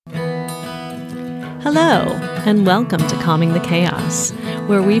Hello, and welcome to Calming the Chaos,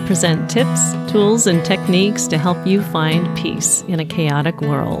 where we present tips, tools, and techniques to help you find peace in a chaotic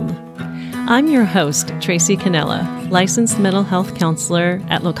world. I'm your host, Tracy Canella, licensed mental health counselor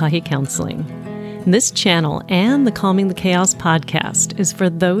at Lokahi Counseling. This channel and the Calming the Chaos podcast is for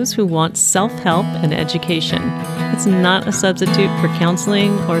those who want self-help and education. It's not a substitute for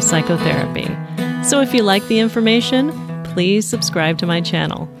counseling or psychotherapy. So if you like the information, please subscribe to my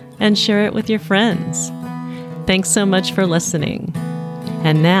channel and share it with your friends. Thanks so much for listening.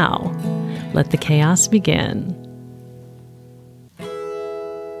 And now, let the chaos begin.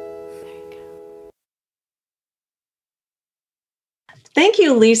 Thank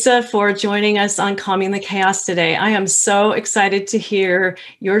you, Lisa, for joining us on Calming the Chaos today. I am so excited to hear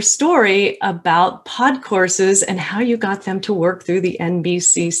your story about pod courses and how you got them to work through the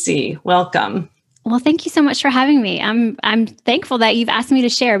NBCC. Welcome. Well, thank you so much for having me. I'm thankful that you've asked me to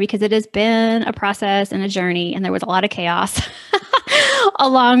share because it has been a process and a journey, and there was a lot of chaos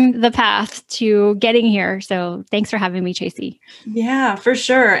along the path to getting here. So thanks for having me, Tracy. Yeah, for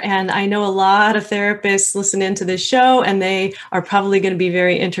sure. And I know a lot of therapists listen into this show, and they are probably going to be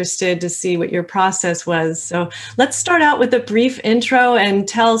very interested to see what your process was. So let's start out with a brief intro and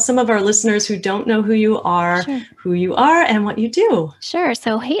tell some of our listeners who don't know who you are, who you are and what you do. Sure.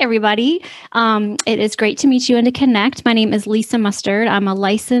 So, hey, everybody. It is great to meet you and to connect. My name is Lisa Mustard. I'm a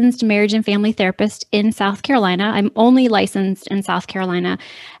licensed marriage and family therapist in South Carolina. I'm only licensed in South Carolina.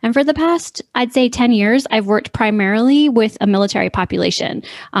 And for the past, I'd say 10 years, I've worked primarily with a military population.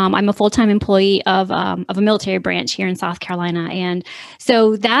 I'm a full-time employee of a military branch here in South Carolina. And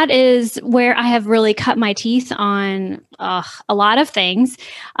so that is where I have really cut my teeth on a lot of things.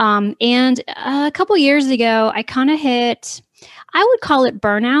 And a couple years ago, I kind of hit, I would call it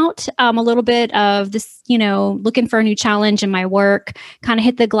burnout, a little bit of this, looking for a new challenge in my work, kind of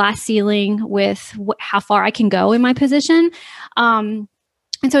hit the glass ceiling with how far I can go in my position.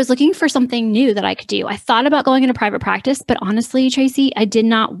 And so I was looking for something new that I could do. I thought about going into private practice, but honestly, Tracy, I did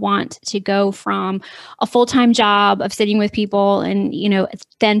not want to go from a full-time job of sitting with people and,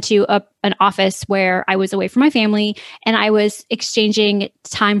 then to an office where I was away from my family and I was exchanging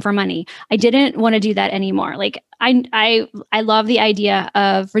time for money. I didn't want to do that anymore. Like I love the idea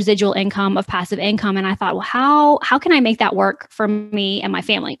of residual income, of passive income. And I thought, well, how can I make that work for me and my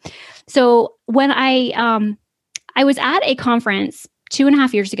family? So when I was at a conference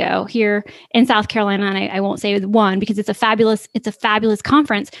 2.5 years ago here in South Carolina, and I won't say one because it's a fabulous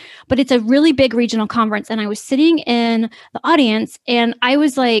conference, but it's a really big regional conference. And I was sitting in the audience and I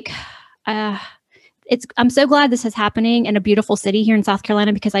was like, I'm so glad this is happening in a beautiful city here in South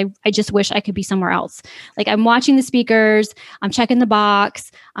Carolina because I just wish I could be somewhere else. Like I'm watching the speakers, I'm checking the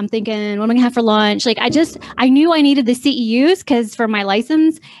box, I'm thinking, what am I gonna have for lunch? Like I knew I needed the CEUs because for my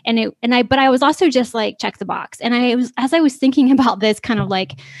license but I was also just like, check the box. And as I was thinking about this kind of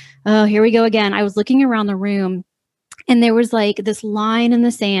like, oh, here we go again. I was looking around the room and there was like this line in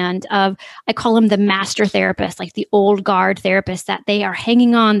the sand of, I call them the master therapists, like the old guard therapists that they are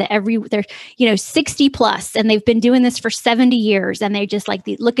hanging on they're 60 plus and they've been doing this for 70 years. And they just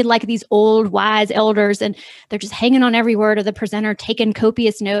looking like these old wise elders and they're just hanging on every word of the presenter, taking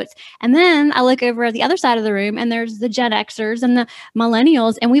copious notes. And then I look over at the other side of the room and there's the Gen Xers and the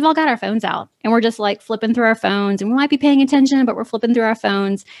millennials and we've all got our phones out and we're just like flipping through our phones and we might be paying attention, but we're flipping through our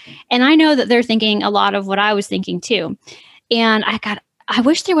phones. And I know that they're thinking a lot of what I was thinking too. And I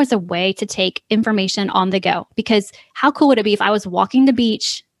wish there was a way to take information on the go because how cool would it be if I was walking the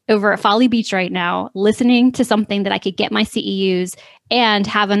beach over at Folly Beach right now, listening to something that I could get my CEUs and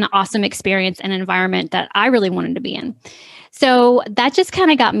have an awesome experience and environment that I really wanted to be in. So that just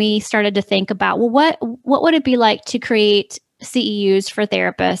kind of got me started to think about, well, what would it be like to create CEUs for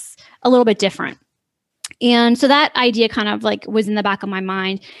therapists a little bit different? And so that idea kind of like was in the back of my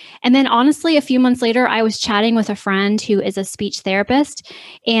mind. And then honestly, a few months later, I was chatting with a friend who is a speech therapist,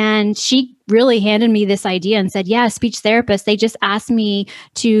 and she really handed me this idea and said, yeah, speech therapists, they just asked me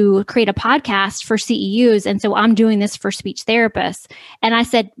to create a podcast for CEUs. And so I'm doing this for speech therapists. And I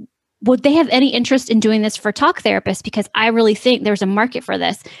said, would they have any interest in doing this for talk therapists? Because I really think there's a market for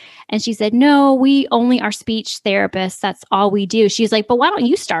this. And she said, no, we only are speech therapists. That's all we do. She's like, but why don't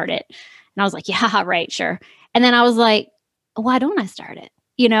you start it? And I was like, yeah, right, sure. And then I was like, why don't I start it?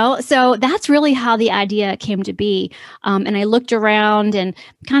 So that's really how the idea came to be. And I looked around and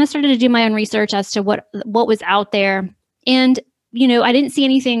kind of started to do my own research as to what was out there. And, I didn't see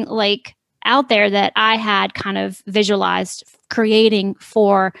anything like out there that I had kind of visualized creating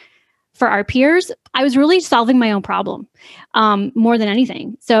for for our peers, I was really solving my own problem more than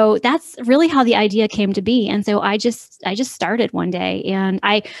anything. So that's really how the idea came to be. And so I just started one day, and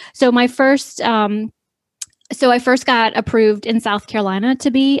I first got approved in South Carolina to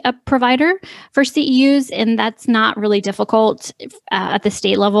be a provider for CEUs, and that's not really difficult at the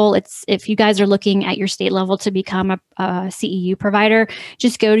state level. It's if you guys are looking at your state level to become a CEU provider,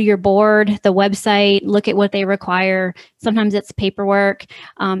 just go to your board, the website, look at what they require. Sometimes it's paperwork.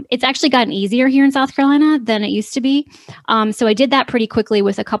 It's actually gotten easier here in South Carolina than it used to be. So I did that pretty quickly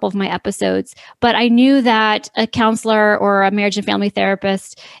with a couple of my episodes, but I knew that a counselor or a marriage and family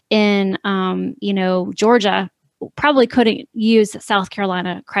therapist in, Georgia probably couldn't use South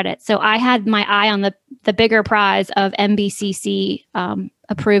Carolina credit. So I had my eye on the bigger prize of NBCC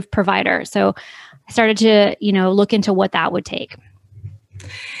approved provider. So I started to, look into what that would take.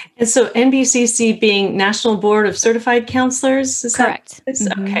 And so NBCC being National Board of Certified Counselors? Is correct.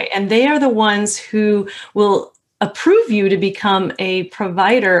 Mm-hmm. Okay. And they are the ones who will approve you to become a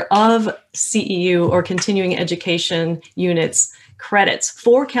provider of CEU or continuing education units credits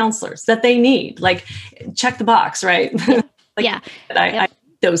for counselors that they need. Like, check the box, right? Yeah. I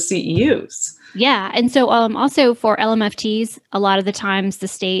those CEUs. Yeah. And so also for LMFTs, a lot of the times the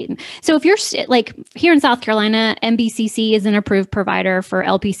state, so if you're like here in South Carolina, NBCC is an approved provider for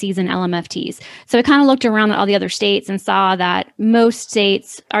LPCs and LMFTs. So I kind of looked around at all the other states and saw that most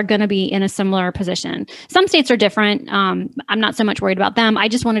states are going to be in a similar position. Some states are different. I'm not so much worried about them. I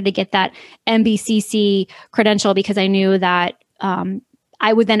just wanted to get that NBCC credential because I knew that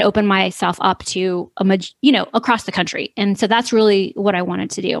I would then open myself up to, across the country. And so that's really what I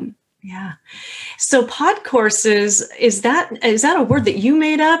wanted to do. Yeah. So pod courses, is that a word that you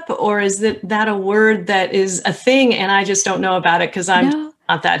made up, or is that a word that is a thing and I just don't know about it because I'm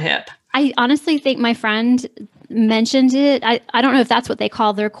not that hip? I honestly think my friend mentioned it. I don't know if that's what they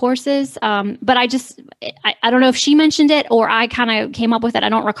call their courses, but I don't know if she mentioned it or I kind of came up with it. I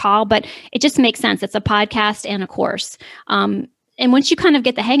don't recall, but it just makes sense. It's a podcast and a course. And once you kind of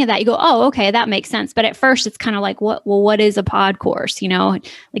get the hang of that, you go, oh, okay, that makes sense. But at first it's kind of like, what is a pod course? Like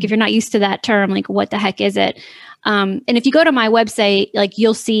if you're not used to that term, like what the heck is it? And if you go to my website, like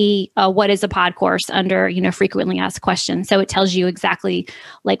you'll see what is a pod course under, frequently asked questions. So it tells you exactly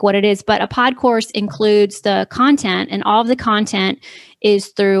like what it is. But a pod course includes the content, and all of the content is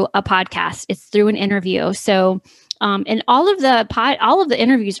through a podcast. It's through an interview. So and all of the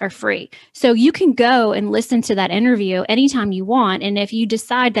interviews are free. So you can go and listen to that interview anytime you want. And if you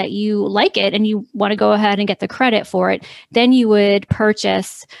decide that you like it and you want to go ahead and get the credit for it, then you would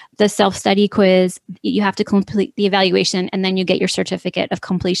purchase the self-study quiz. You have to complete the evaluation, and then you get your certificate of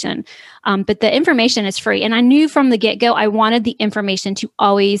completion. But the information is free. And I knew from the get-go, I wanted the information to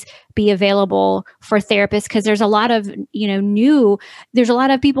always be available for therapists because there's a lot of, there's a lot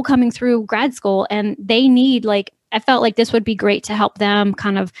of people coming through grad school and they need I felt like this would be great to help them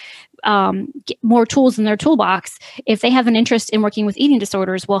kind of get more tools in their toolbox. If they have an interest in working with eating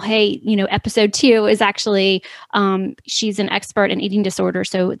disorders, well, hey, episode 2 is actually, she's an expert in eating disorders.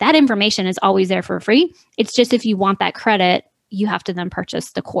 So that information is always there for free. It's just if you want that credit, you have to then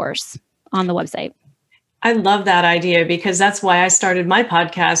purchase the course on the website. I love that idea because that's why I started my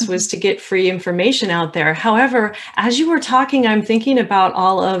podcast, was to get free information out there. However, as you were talking, I'm thinking about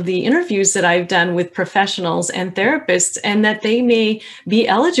all of the interviews that I've done with professionals and therapists, and that they may be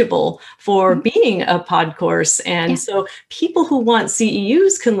eligible for being a pod course. And so people who want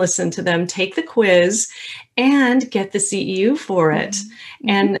CEUs can listen to them, take the quiz, and get the CEU for it.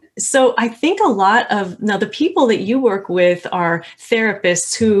 And so I think a lot of now the people that you work with are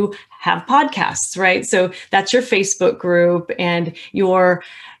therapists who have podcasts, right? So that's your Facebook group, and your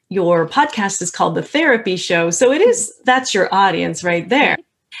podcast is called The Therapy Show. So that's your audience right there.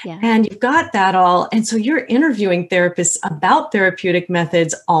 Yeah. And you've got that all. And so you're interviewing therapists about therapeutic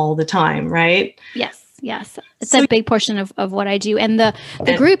methods all the time, right? Yes. It's a big portion of what I do. And the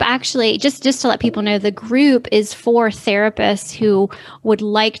group actually, just to let people know, the group is for therapists who would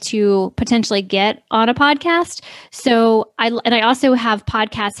like to potentially get on a podcast. So I also have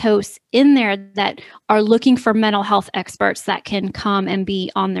podcast hosts in there that are looking for mental health experts that can come and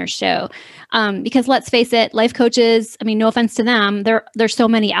be on their show. Because let's face it, life coaches, I mean, no offense to them, there's so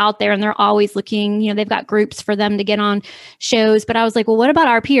many out there and they're always looking, they've got groups for them to get on shows. But I was like, well, what about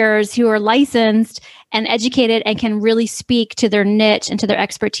our peers who are licensed and educated and can really speak to their niche and to their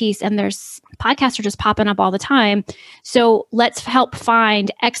expertise? And there's podcasts are just popping up all the time. So let's help find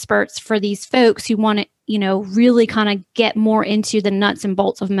experts for these folks who want to, really kind of get more into the nuts and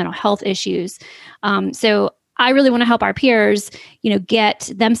bolts of mental health issues. So I really want to help our peers, get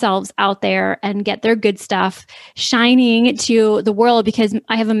themselves out there and get their good stuff shining to the world, because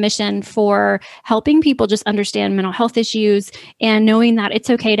I have a mission for helping people just understand mental health issues and knowing that it's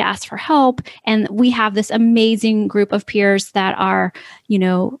okay to ask for help. And we have this amazing group of peers that are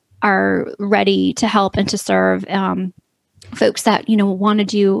ready to help and to serve folks that, want to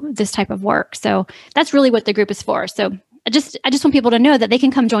do this type of work. So that's really what the group is for. So I just want people to know that they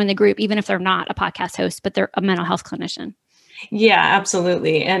can come join the group, even if they're not a podcast host, but they're a mental health clinician. Yeah,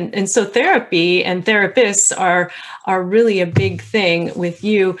 absolutely. And so therapy and therapists are really a big thing with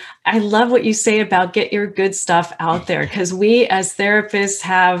you. I love what you say about get your good stuff out there, because we as therapists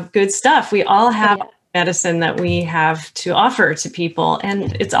have good stuff. We all have medicine that we have to offer to people,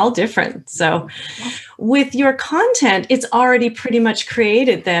 and it's all different. So with your content, it's already pretty much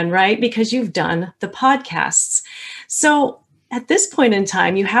created then, right? Because you've done the podcasts. So at this point in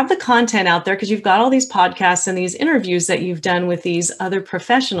time, you have the content out there because you've got all these podcasts and these interviews that you've done with these other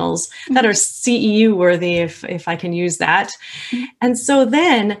professionals that are CEU worthy, if I can use that. And so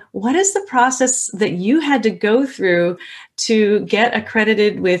then what is the process that you had to go through to get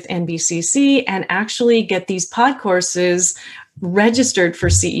accredited with NBCC and actually get these pod courses registered for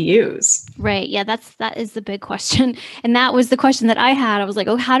CEUs? Right. Yeah, that is the big question. And that was the question that I had. I was like,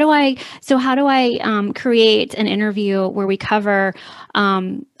 oh, how do I create an interview where we cover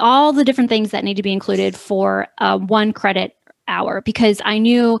all the different things that need to be included for 1 credit hour? Because I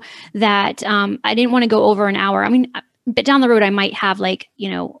knew that I didn't want to go over an hour. I mean, but down the road, I might have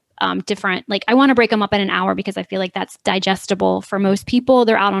different, I want to break them up in an hour because I feel like that's digestible for most people.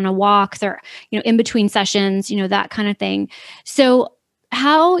 They're out on a walk, they're, in between sessions, that kind of thing. So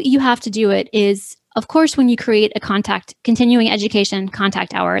how you have to do it is, of course, when you create a continuing education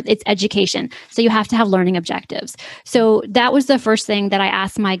contact hour, it's education. So you have to have learning objectives. So that was the first thing that I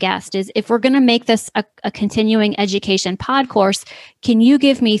asked my guest is, if we're going to make this a continuing education pod course, can you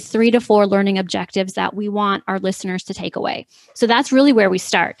give me 3 to 4 learning objectives that we want our listeners to take away? So that's really where we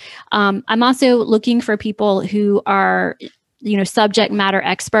start. I'm also looking for people who are, subject matter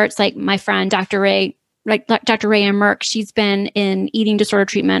experts, like my friend, Dr. Ray Ann Merck. She's been in eating disorder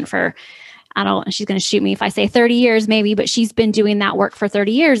treatment for, she's going to shoot me if I say 30 years maybe, but she's been doing that work for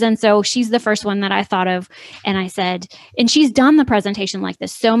 30 years. And so she's the first one that I thought of. And I said, and she's done the presentation like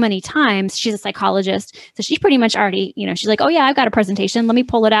this so many times. She's a psychologist. So she pretty much already, she's like, oh yeah, I've got a presentation. Let me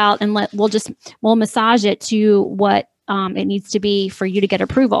pull it out and we'll massage it to what it needs to be for you to get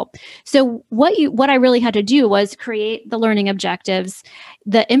approval. So what I really had to do was create the learning objectives.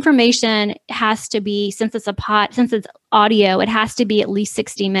 The information has to be, since it's audio, it has to be at least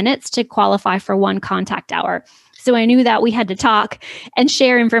 60 minutes to qualify for 1 contact hour. So I knew that we had to talk and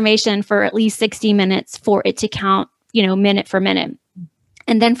share information for at least 60 minutes for it to count, minute for minute.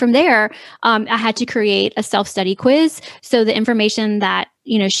 And then from there, I had to create a self-study quiz. So the information that,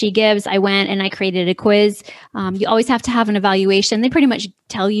 she gives, I went and I created a quiz. You always have to have an evaluation. They pretty much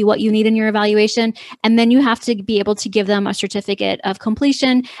tell you what you need in your evaluation. And then you have to be able to give them a certificate of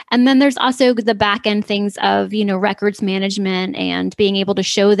completion. And then there's also the back end things of, records management and being able to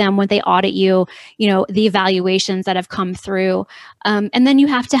show them when they audit you, the evaluations that have come through. And then you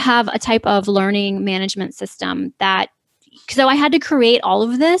have to have a type of learning management system that. So I had to create all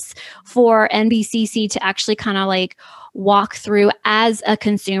of this for NBCC to actually kind of walk through as a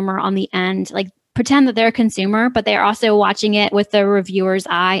consumer on the end, pretend that they're a consumer, but they're also watching it with the reviewer's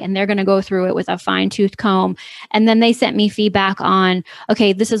eye, and they're going to go through it with a fine-tooth comb. And then they sent me feedback on,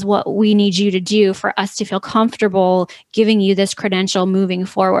 okay, this is what we need you to do for us to feel comfortable giving you this credential moving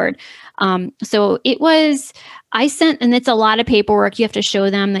forward. So it was, and it's a lot of paperwork. You have to show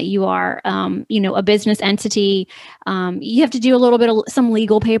them that you are, a business entity. You have to do a little bit of some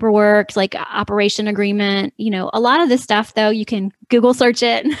legal paperwork, like operation agreement. A lot of this stuff, though, you can Google search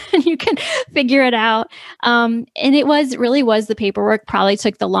it and you can figure it out. And it really was the paperwork probably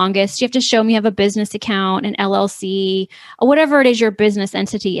took the longest. You have to show them you have a business account, an LLC, or whatever it is your business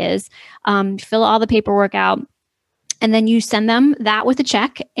entity is. Fill all the paperwork out. And then you send them that with a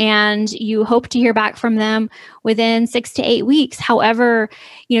check, and you hope to hear back from them within 6 to 8 weeks. However,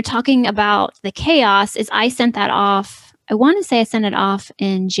 talking about the chaos is I sent that off. I want to say I sent it off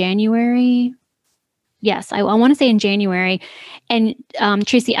in January. Yes, I want to say in January. And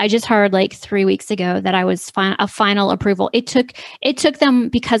Tracy, I just heard 3 weeks ago that I was a final approval. It took them,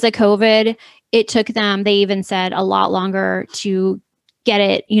 because of COVID, they even said a lot longer to get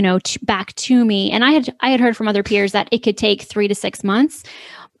it, back to me. And I had heard from other peers that it could take 3 to 6 months.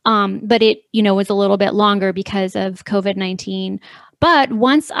 But it, was a little bit longer because of COVID-19. But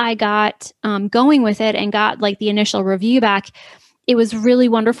once I got going with it and got the initial review back, it was really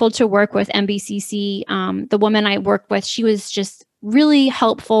wonderful to work with MBCC. The woman I worked with, she was just really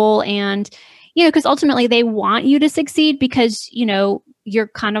helpful. And, because ultimately they want you to succeed because, you're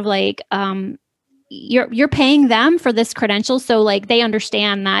kind of like, you're paying them for this credential. So like they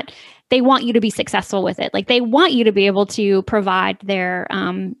understand that they want you to be successful with it. Like they want you to be able to provide their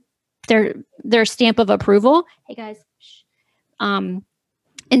stamp of approval. Hey guys. And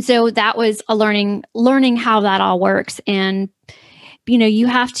so that was a learning how that all works. And, you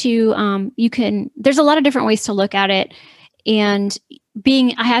have to, there's a lot of different ways to look at it. And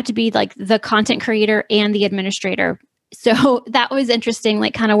I have to be like the content creator and the administrator. So that was interesting,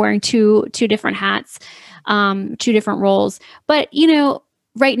 like kind of wearing two different hats, two different roles. But,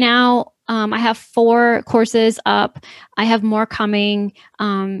 right now, I have 4 courses up. I have more coming.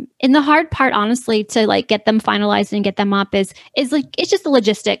 And the hard part, honestly, to like get them finalized and get them up is like, it's just the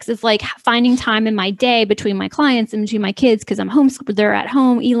logistics. It's like finding time in my day between my clients and between my kids, because I'm homeschooled, they're at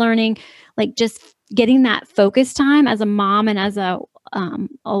home, e-learning, like just getting that focus time as a mom and as a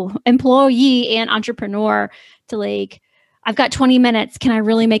employee and entrepreneur to like, I've got 20 minutes. Can I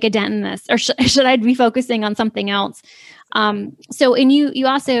really make a dent in this? Or should I be focusing on something else? So, and you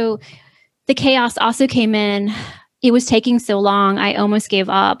also, the chaos also came in. It was taking so long. I almost gave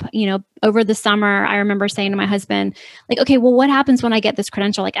up, over the summer. I remember saying to my husband, like, okay, well, what happens when I get this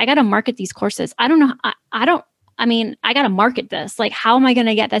credential? Like, I got to market these courses. I don't know. I got to market this. Like, how am I going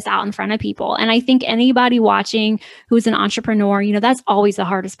to get this out in front of people? And I think anybody watching who's an entrepreneur, that's always the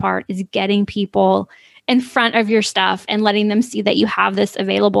hardest part, is getting people in front of your stuff and letting them see that you have this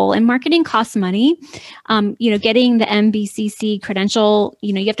available. And marketing costs money. Getting the MBCC credential,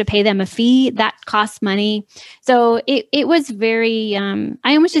 you have to pay them a fee that costs money. So it was very,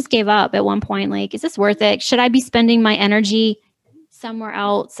 I almost just gave up at one point. Like, is this worth it? Should I be spending my energy somewhere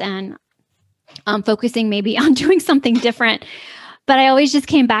else and focusing maybe on doing something different? But I always just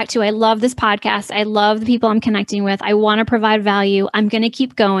came back to, I love this podcast. I love the people I'm connecting with. I want to provide value. I'm going to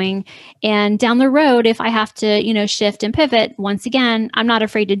keep going. And down the road, if I have to, shift and pivot, once again, I'm not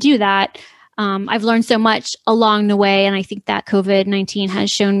afraid to do that. I've learned so much along the way. And I think that COVID-19 has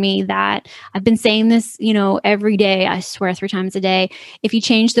shown me that. I've been saying this, every day, I swear 3 times a day. If you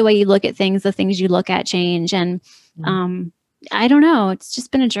change the way you look at things, the things you look at change. And I don't know, it's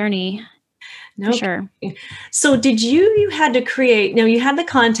just been a journey. No, sure. So did you had to create, now you had the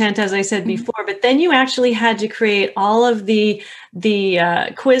content, as I said before, but then you actually had to create all of the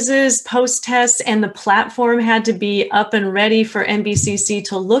quizzes, post tests, and the platform had to be up and ready for MBCC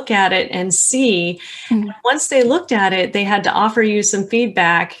to look at it and see. Once they looked at it, they had to offer you some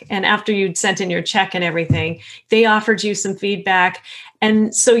feedback. And after you'd sent in your check and everything, they offered you some feedback.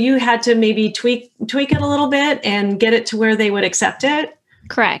 And so you had to maybe tweak it a little bit and get it to where they would accept it?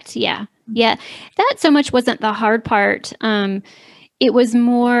 Correct. Yeah. Yeah. That so much wasn't the hard part. It was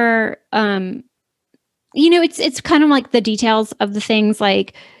more, it's kind of like the details of the things,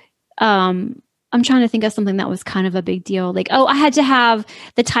 like, I'm trying to think of something that was kind of a big deal. Like, I had to have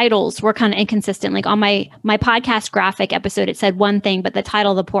the titles were kind of inconsistent. Like on my podcast graphic episode, it said one thing, but the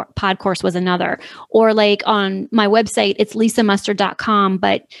title of the pod course was another. Or like on my website, it's lisamustard.com,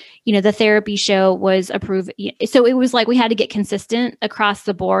 but the therapy show was approved. So it was like, we had to get consistent across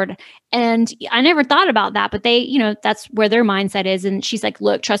the board. And I never thought about that, but they, that's where their mindset is. And she's like,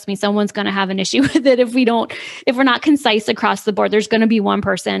 look, trust me, someone's going to have an issue with it if we're not concise across the board. There's going to be one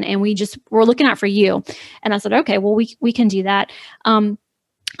person, and we're looking out for you. And I said, okay, well, we can do that.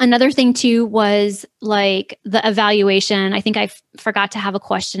 Another thing too was like the evaluation. I think I forgot to have a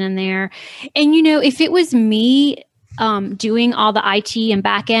question in there. And, if it was me doing all the IT and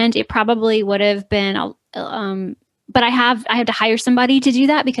back end, it probably would have been, but I have to hire somebody to do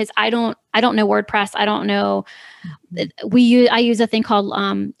that because I don't know WordPress. I don't know. I use a thing called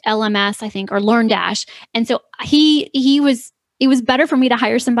LMS, I think, or LearnDash. And so it was better for me to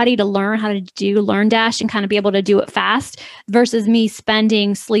hire somebody to learn how to do LearnDash and kind of be able to do it fast versus me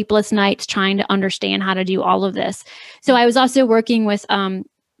spending sleepless nights trying to understand how to do all of this. So I was also working with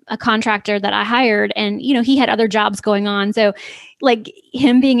a contractor that I hired, and, he had other jobs going on. So like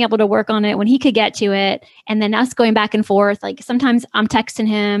him being able to work on it when he could get to it, and then us going back and forth, like sometimes I'm texting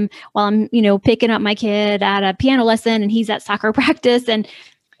him while I'm, picking up my kid at a piano lesson and he's at soccer practice. And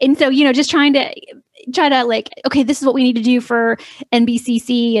so, just try to like, okay, this is what we need to do for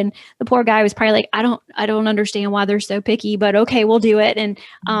MBCC. And the poor guy was probably like, I don't understand why they're so picky, but okay, we'll do it. And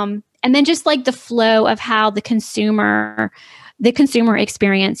then just like the flow of how the consumer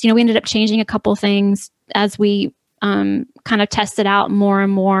experience, we ended up changing a couple things as we kind of tested out more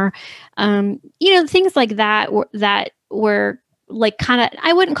and more, things like that were like kind of,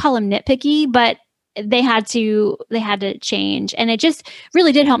 I wouldn't call them nitpicky, but they had to change. And it just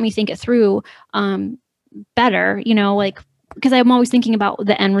really did help me think it through better, like, because I'm always thinking about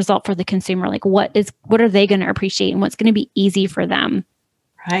the end result for the consumer. Like what are they going to appreciate and what's going to be easy for them?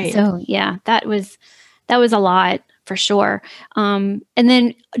 Right. So yeah, that was a lot for sure. And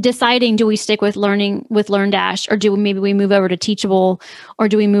then deciding, do we stick with learning with LearnDash, or do we move over to Teachable, or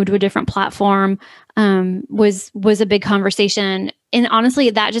do we move to a different platform? Was a big conversation. And honestly,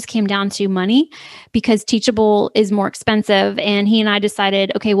 that just came down to money, because Teachable is more expensive. And he and I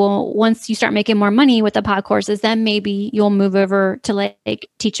decided, okay, well, once you start making more money with the pod courses, then maybe you'll move over to like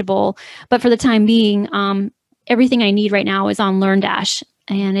Teachable. But for the time being, everything I need right now is on LearnDash,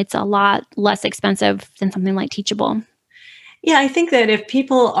 and it's a lot less expensive than something like Teachable. Yeah, I think that if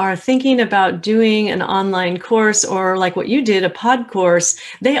people are thinking about doing an online course, or like what you did, a pod course,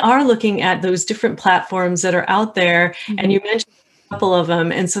 they are looking at those different platforms that are out there. Mm-hmm. And you mentioned a couple of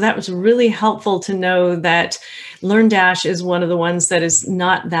them. And so that was really helpful to know that LearnDash is one of the ones that is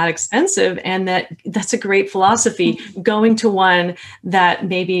not that expensive, and that's a great philosophy. Going to one that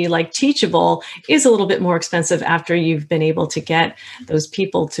maybe like Teachable is a little bit more expensive after you've been able to get those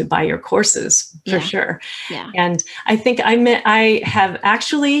people to buy your courses, for sure. Yeah. And I think I have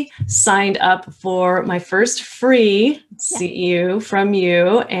actually signed up for my first free CEU from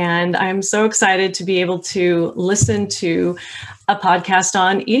you, and I'm so excited to be able to listen to a podcast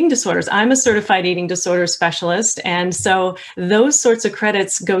on eating disorders. I'm a certified eating disorder specialist. And so those sorts of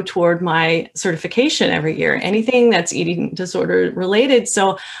credits go toward my certification every year, anything that's eating disorder related.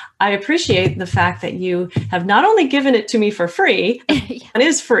 So I appreciate the fact that you have not only given it to me for free, it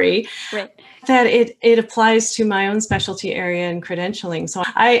is free, right, that it applies to my own specialty area and credentialing. So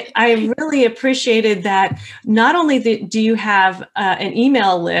I really appreciated that. Not only do you have an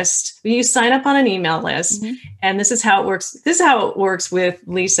email list, you sign up on an email list, mm-hmm. and this is how it works. This is how it works with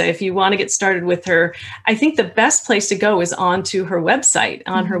Lisa. If you want to get started with her, I think the best place to go is onto her website.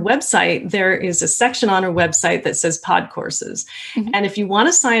 On mm-hmm. her website, there is a section on her website that says pod courses. Mm-hmm. And if you want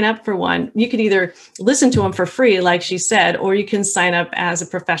to sign up for one, you could either listen to them for free, like she said, or you can sign up as a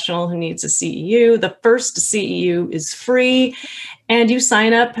professional who needs a CEU. The first CEU is free, and you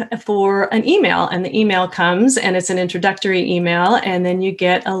sign up for an email, and the email comes and it's an introductory email, and then you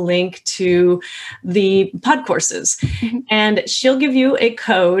get a link to the pod courses, mm-hmm. and she'll give you a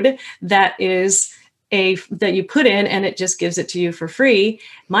code that you put in, and it just gives it to you for free.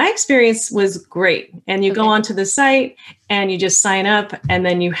 My experience was great. And you go onto the site and you just sign up, and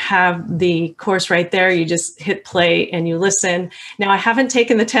then you have the course right there. You just hit play and you listen. Now, I haven't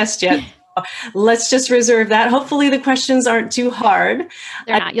taken the test yet. Let's just reserve that. Hopefully the questions aren't too hard.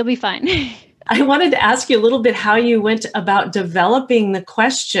 They're not. You'll be fine. I wanted to ask you a little bit how you went about developing the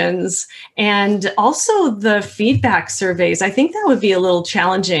questions and also the feedback surveys. I think that would be a little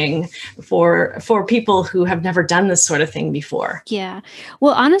challenging for people who have never done this sort of thing before. Yeah.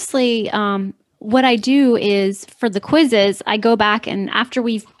 Well, honestly, what I do is for the quizzes, I go back, and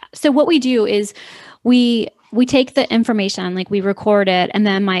so what we do is we take the information, like we record it, and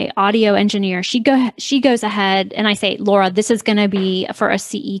then my audio engineer, she goes ahead, and I say, Laura, this is going to be for a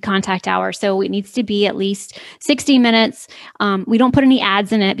CE contact hour. So it needs to be at least 60 minutes. We don't put any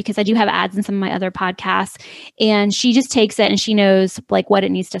ads in it, because I do have ads in some of my other podcasts. And she just takes it and she knows like what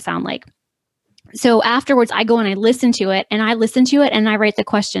it needs to sound like. So afterwards, I go and I listen to it, and I write the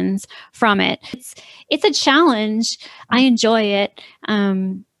questions from it. It's a challenge. I enjoy it.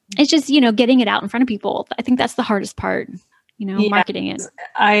 It's just, getting it out in front of people. I think that's the hardest part, marketing it.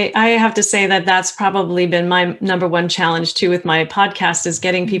 I have to say that that's probably been my number one challenge too with my podcast, is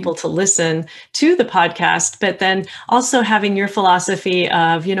getting people to listen to the podcast, but then also having your philosophy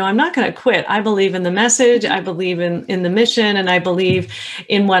of, I'm not going to quit. I believe in the message. I believe in the mission, and I believe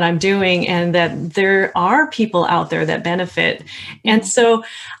in what I'm doing, and that there are people out there that benefit. And so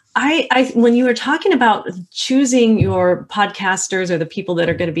when you were talking about choosing your podcasters or the people that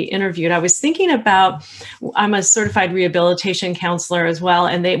are going to be interviewed, I was thinking about, I'm a certified rehabilitation counselor as well.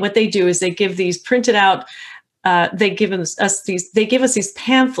 And what they do is they give these printed out, they give us these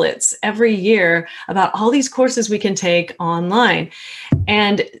pamphlets every year about all these courses we can take online.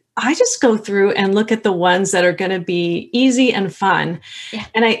 And I just go through and look at the ones that are going to be easy and fun. Yeah.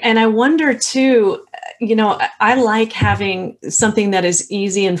 And I wonder too, I like having something that is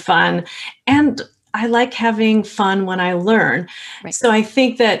easy and fun, and I like having fun when I learn. Right. So I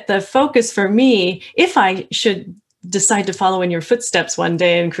think that the focus for me, if I should decide to follow in your footsteps one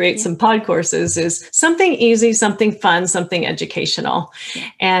day and create some pod courses, is something easy, something fun, something educational. Yeah.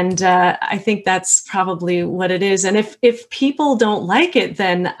 And I think that's probably what it is. And if people don't like it,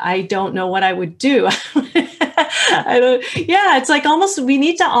 then I don't know what I would do. It's like we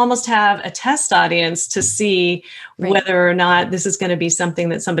need to almost have a test audience to see whether or not this is going to be something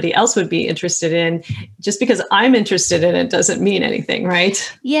that somebody else would be interested in. Just because I'm interested in it doesn't mean anything,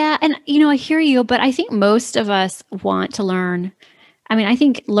 right? Yeah. And, I hear you, but I think most of us want to learn. I mean, I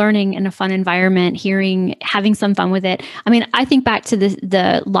think learning in a fun environment, having some fun with it. I mean, I think back to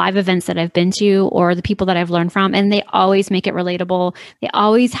the live events that I've been to or the people that I've learned from, and they always make it relatable. They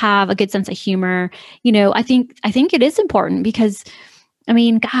always have a good sense of humor. I think it is important because, I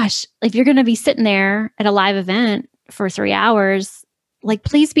mean, gosh, if you're going to be sitting there at a live event for 3 hours, like,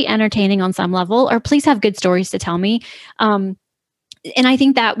 please be entertaining on some level, or please have good stories to tell me. And I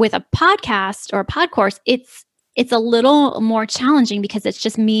think that with a podcast or a pod course, it's a little more challenging because it's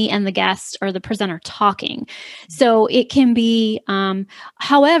just me and the guest or the presenter talking. So it can be,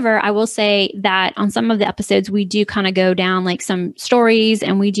 however, I will say that on some of the episodes, we do kind of go down like some stories,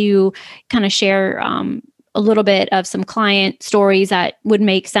 and we do kind of share a little bit of some client stories that would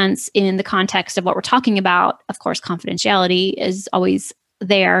make sense in the context of what we're talking about. Of course, confidentiality is always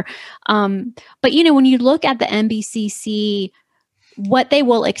there. But, when you look at the NBCC, what they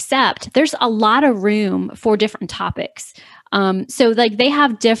will accept, there's a lot of room for different topics. So like they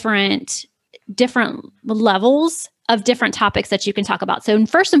have different levels of different topics that you can talk about. So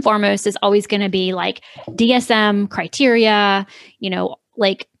first and foremost is always going to be like DSM criteria,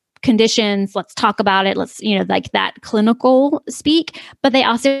 like conditions. Let's talk about it. Let's, like that clinical speak, but they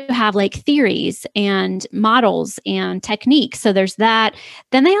also have like theories and models and techniques. So there's that.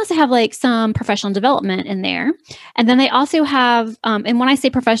 Then they also have like some professional development in there. And then they also have, and when I say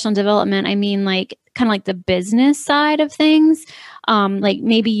professional development, I mean like kind of like the business side of things. Like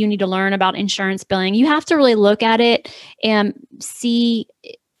maybe you need to learn about insurance billing. You have to really look at it and see.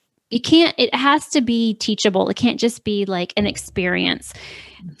 It has to be teachable. It can't just be like an experience.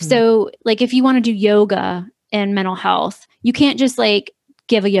 Mm-hmm. So like if you want to do yoga and mental health, you can't just like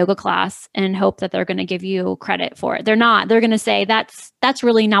give a yoga class and hope that they're going to give you credit for it. They're not. They're going to say that's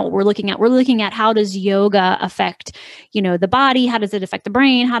really not what we're looking at. We're looking at how does yoga affect, the body? How does it affect the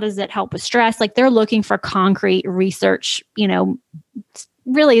brain? How does it help with stress? Like they're looking for concrete research,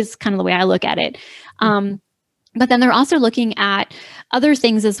 really is kind of the way I look at it. But then they're also looking at other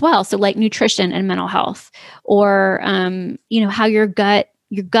things as well. So like nutrition and mental health, or, how your gut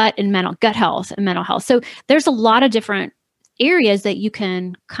and gut health and mental health. So there's a lot of different areas that you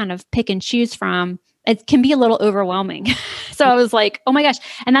can kind of pick and choose from. It can be a little overwhelming. So I was like, oh my gosh.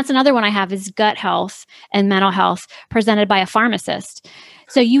 And that's another one I have is gut health and mental health presented by a pharmacist.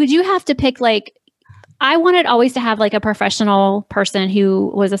 So you do have to pick I wanted always to have like a professional person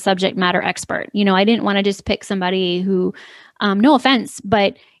who was a subject matter expert. I didn't want to just pick somebody who, no offense,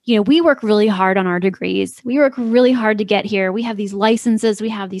 but we work really hard on our degrees. We work really hard to get here. We have these licenses, we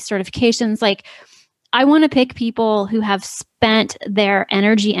have these certifications. Like I want to pick people who have spent their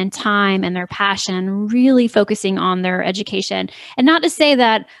energy and time and their passion really focusing on their education. And not to say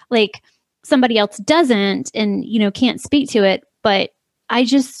that like somebody else doesn't and, can't speak to it, but I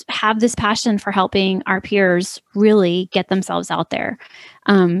just have this passion for helping our peers really get themselves out there.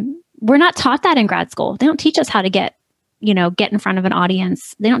 We're not taught that in grad school. They don't teach us how to get in front of an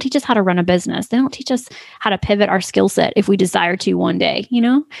audience. They don't teach us how to run a business. They don't teach us how to pivot our skill set if we desire to one day,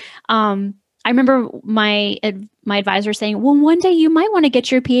 I remember my advisor saying, well, one day you might want to get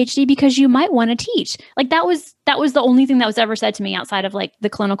your PhD because you might want to teach. Like that was the only thing that was ever said to me outside of like the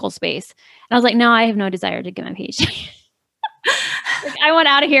clinical space. And I was like, no, I have no desire to get my PhD. Like, I want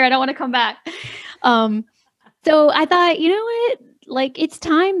out of here. I don't want to come back. So I thought, you know what? Like, it's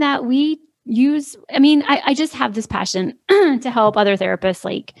time that we I just have this passion to help other therapists,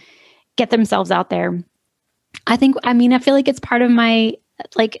 like, get themselves out there. I feel like it's part of my,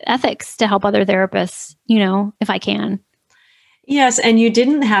 like, ethics to help other therapists, if I can. Yes. And you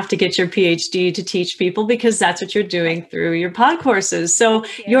didn't have to get your PhD to teach people because that's what you're doing through your pod courses. So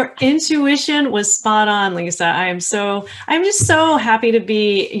your intuition was spot on, Lisa. I'm just so happy to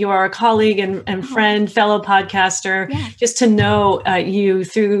be your colleague and friend, fellow podcaster, just to know you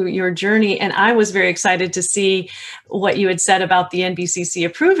through your journey. And I was very excited to see what you had said about the NBCC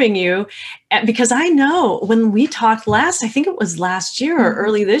approving you. Because I know when we talked last, I think it was last year or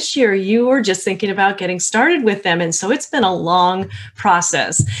early this year, you were just thinking about getting started with them. And so it's been a long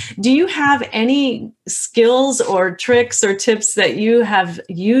process. Do you have any skills or tricks or tips that you have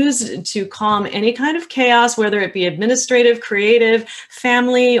used to calm any kind of chaos, whether it be administrative, creative,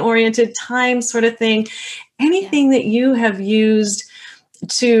 family-oriented, time sort of thing? Anything that you have used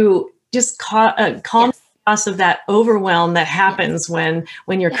to just calm of that overwhelm that happens when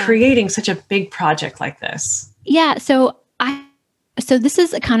you're creating such a big project like this? Yeah. So this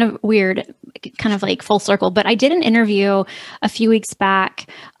is kind of weird kind of like full circle, but I did an interview a few weeks back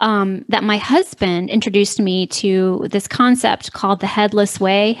that my husband introduced me to this concept called the Headless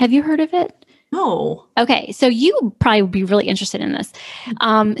Way. Have you heard of it? No. Okay, so you probably would be really interested in this.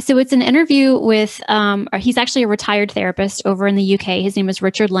 So it's an interview with, he's actually a retired therapist over in the UK. His name is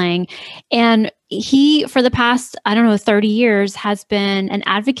Richard Lang. And he, for the past, 30 years, has been an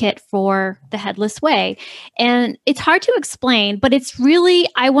advocate for the Headless Way. And it's hard to explain, but it's really,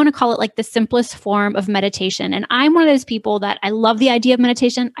 I want to call it like the simplest form of meditation. And I'm one of those people that I love the idea of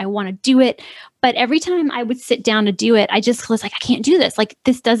meditation. I want to do it. But every time I would sit down to do it, I just was like, I can't do this. Like,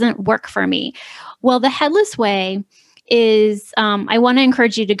 this doesn't work for me. Well, the Headless Way is, I want to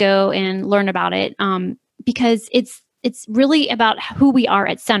encourage you to go and learn about it because it's really about who we are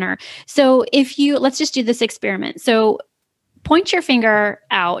at center. So let's just do this experiment. So point your finger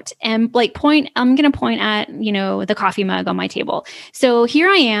out and I'm going to point at, the coffee mug on my table. So here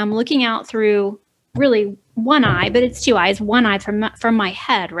I am looking out through really one eye, but it's two eyes, one eye from my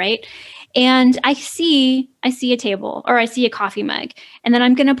head, right? And I see a table or I see a coffee mug, and then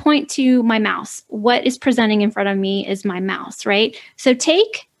I'm going to point to my mouse. What is presenting in front of me is my mouse, right? So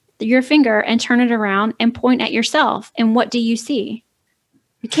take your finger and turn it around and point at yourself. And what do you see?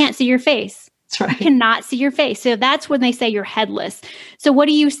 You can't see your face. That's right. You cannot see your face. So that's when they say you're headless. So what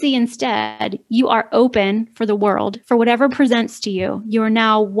do you see instead? You are open for the world, for whatever presents to you. You are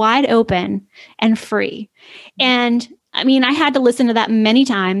now wide open and free. And I had to listen to that many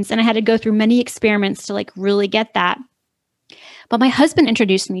times, and I had to go through many experiments to really get that. But my husband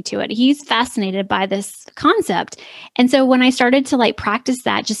introduced me to it. He's fascinated by this concept. And so when I started to practice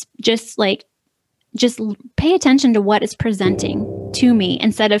that, just pay attention to what is presenting to me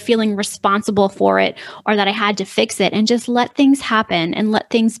instead of feeling responsible for it or that I had to fix it, and just let things happen and let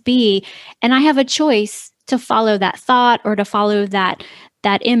things be. And I have a choice to follow that thought or to follow that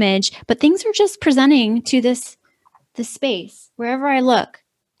image, but things are just presenting to this space wherever I look.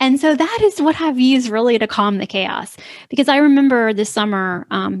 And so that is what I've used really to calm the chaos, because I remember this summer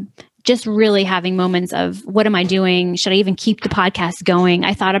just really having moments of, what am I doing? Should I even keep the podcast going?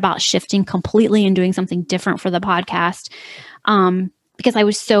 I thought about shifting completely and doing something different for the podcast because I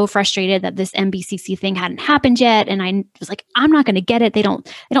was so frustrated that this NBCC thing hadn't happened yet. And I was like, I'm not going to get it. They don't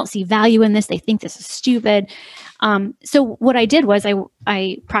see value in this. They think this is stupid. So what I did was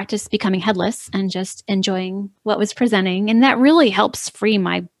I practiced becoming headless and just enjoying what was presenting. And that really helps free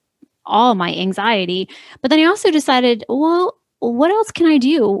all my anxiety. But then I also decided, well, what else can I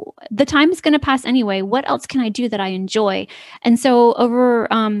do? The time is going to pass anyway. What else can I do that I enjoy? And so over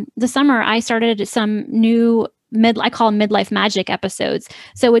the summer, I started some new I call them midlife magic episodes.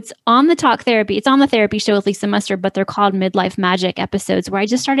 So it's on the Talk Therapy. It's on the Therapy Show with Lisa Mustard, but they're called midlife magic episodes, where I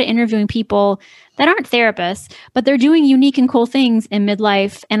just started interviewing people that aren't therapists, but they're doing unique and cool things in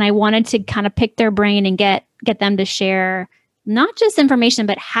midlife. And I wanted to kind of pick their brain and get them to share not just information,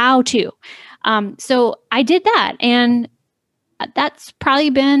 but how to. So I did that. And that's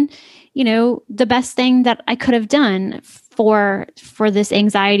probably been, the best thing that I could have done for this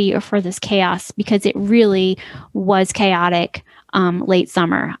anxiety or for this chaos, because it really was chaotic late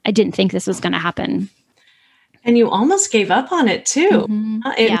summer. I didn't think this was going to happen. And you almost gave up on it too. Mm-hmm.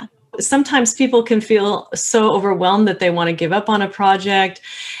 Yeah. Sometimes people can feel so overwhelmed that they want to give up on a project.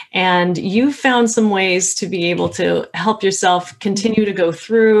 And you found some ways to be able to help yourself continue to go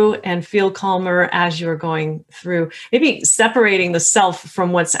through and feel calmer as you're going through, maybe separating the self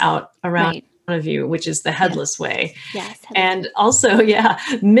from what's out around. Right. Of you, which is the Headless Way. Yes. And also,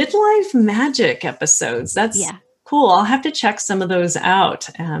 midlife magic episodes. That's cool. I'll have to check some of those out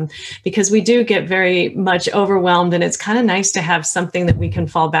because we do get very much overwhelmed, and it's kind of nice to have something that we can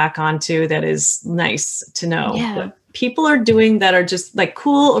fall back onto that is nice to know. Yeah. What people are doing that are just like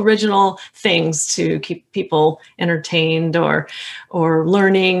cool, original things to keep people entertained or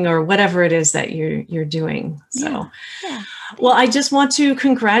learning or whatever it is that you're doing. So. Yeah. Well, I just want to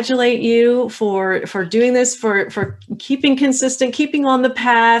congratulate you for doing this, for keeping consistent, keeping on the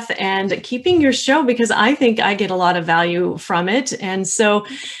path, and keeping your show, because I think I get a lot of value from it. And so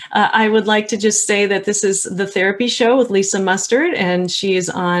I would like to just say that this is the Therapy Show with Lisa Mustard, and she is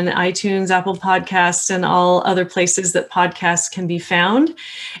on iTunes, Apple Podcasts, and all other places that podcasts can be found.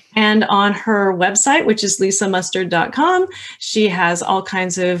 And on her website, which is lisamustard.com, she has all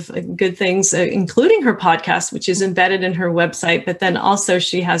kinds of good things, including her podcast, which is embedded in her website. But then also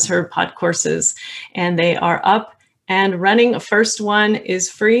she has her pod courses, and they are up And running a first one is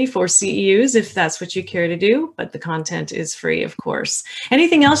free for CEUs if that's what you care to do, but the content is free, of course.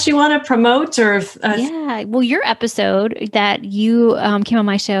 Anything else you want to promote? Yeah, well, your episode that you came on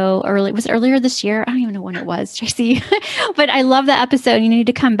my show earlier this year. I don't even know when it was, Tracy, but I love that episode. You need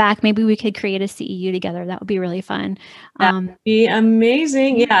to come back. Maybe we could create a CEU together. That would be really fun. That would be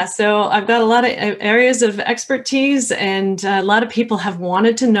amazing. Yeah. So I've got a lot of areas of expertise, and a lot of people have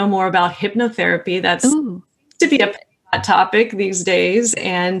wanted to know more about hypnotherapy. That's to be a topic these days,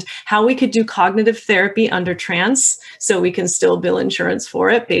 and how we could do cognitive therapy under trance so we can still bill insurance for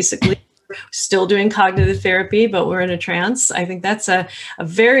it. Basically, still doing cognitive therapy, but we're in a trance. I think that's a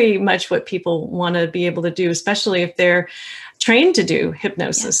very much what people want to be able to do, especially if they're trained to do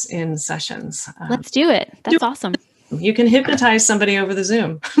hypnosis in sessions. Let's do it. That's awesome. You can hypnotize somebody over the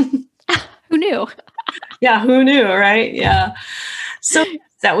Zoom. Who knew? Yeah, who knew, right? Yeah. So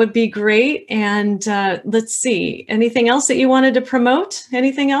that would be great. And let's see, anything else that you wanted to promote?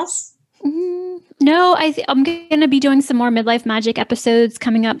 Anything else? No, I'm going to be doing some more Midlife Magic episodes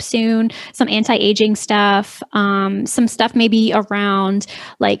coming up soon, some anti-aging stuff, some stuff maybe around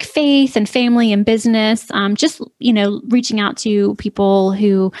like faith and family and business, just, reaching out to people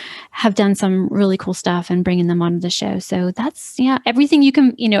who have done some really cool stuff and bringing them onto the show. So that's, everything you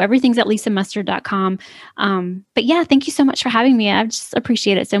can, everything's at lisamustard.com. But yeah, thank you so much for having me. I just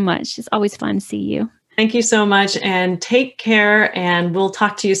appreciate it so much. It's always fun to see you. Thank you so much, and take care, and we'll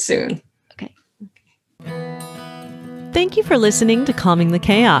talk to you soon. Thank you for listening to Calming the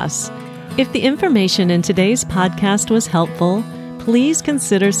Chaos. If the information in today's podcast was helpful, please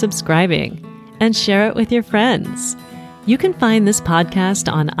consider subscribing and share it with your friends. You can find this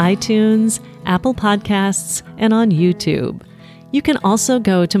podcast on iTunes, Apple Podcasts, and on YouTube. You can also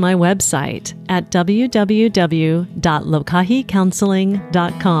go to my website at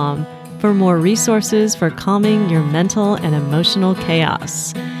www.lokahicounseling.com for more resources for calming your mental and emotional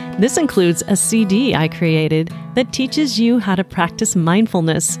chaos. This includes a CD I created that teaches you how to practice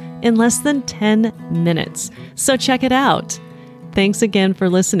mindfulness in less than 10 minutes. So check it out. Thanks again for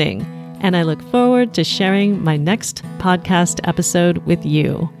listening, and I look forward to sharing my next podcast episode with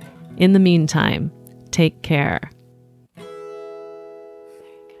you. In the meantime, take care.